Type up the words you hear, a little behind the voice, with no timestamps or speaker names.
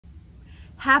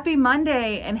Happy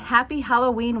Monday and happy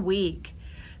Halloween week.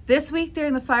 This week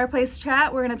during the Fireplace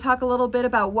Chat, we're going to talk a little bit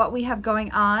about what we have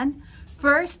going on.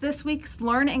 First, this week's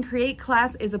Learn and Create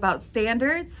class is about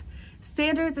standards.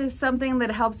 Standards is something that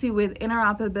helps you with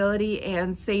interoperability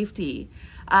and safety.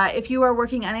 If you are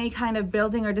working on any kind of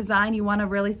building or design, you want to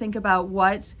really think about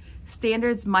what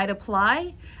standards might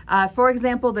apply. For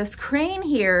example, this crane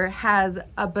here has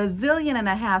a bazillion and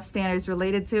a half standards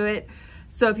related to it.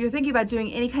 So if you're thinking about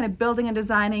doing any kind of building and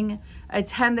designing,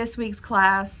 attend this week's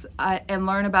class and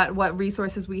learn about what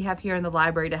resources we have here in the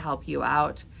library to help you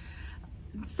out.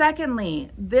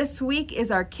 Secondly, this week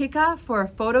is our kickoff for a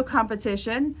photo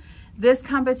competition. This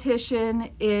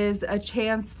competition is a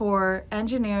chance for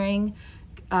engineering,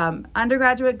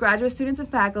 undergraduate, graduate students, and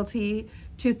faculty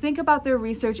to think about their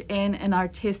research in an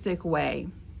artistic way.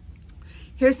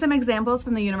 Here's some examples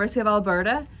from the University of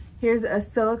Alberta. Here's a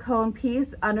silicone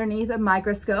piece underneath a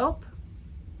microscope.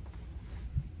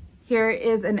 Here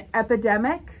is an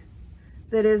epidemic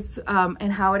that is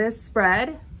and how it is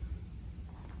spread.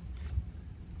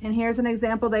 And here's an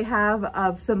example they have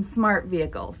of some smart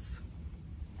vehicles.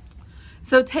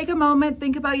 So take a moment,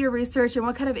 think about your research and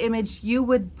what kind of image you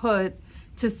would put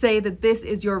to say that this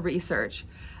is your research.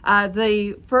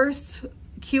 The first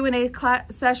Q&A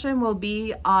session will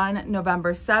be on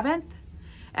November 7th.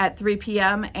 At 3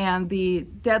 p.m. and the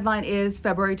deadline is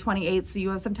February 28th, so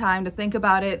you have some time to think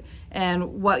about it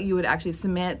and what you would actually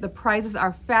submit. The prizes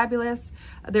are fabulous.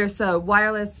 There's a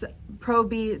wireless Pro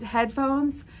Beat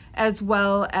headphones, as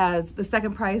well as the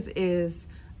second prize is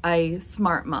a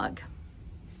smart mug.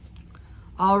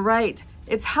 All right,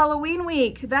 it's Halloween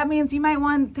week. That means you might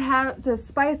want to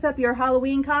spice up your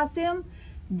Halloween costume.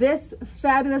 This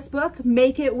fabulous book,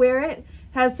 Make It, Wear It,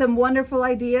 has some wonderful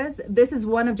ideas. This is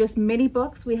one of just many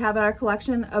books we have in our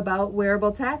collection about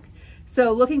wearable tech.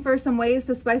 So looking for some ways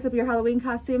to spice up your Halloween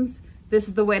costumes, this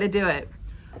is the way to do it.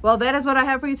 Well, that is what I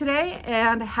have for you today,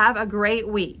 and have a great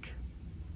week.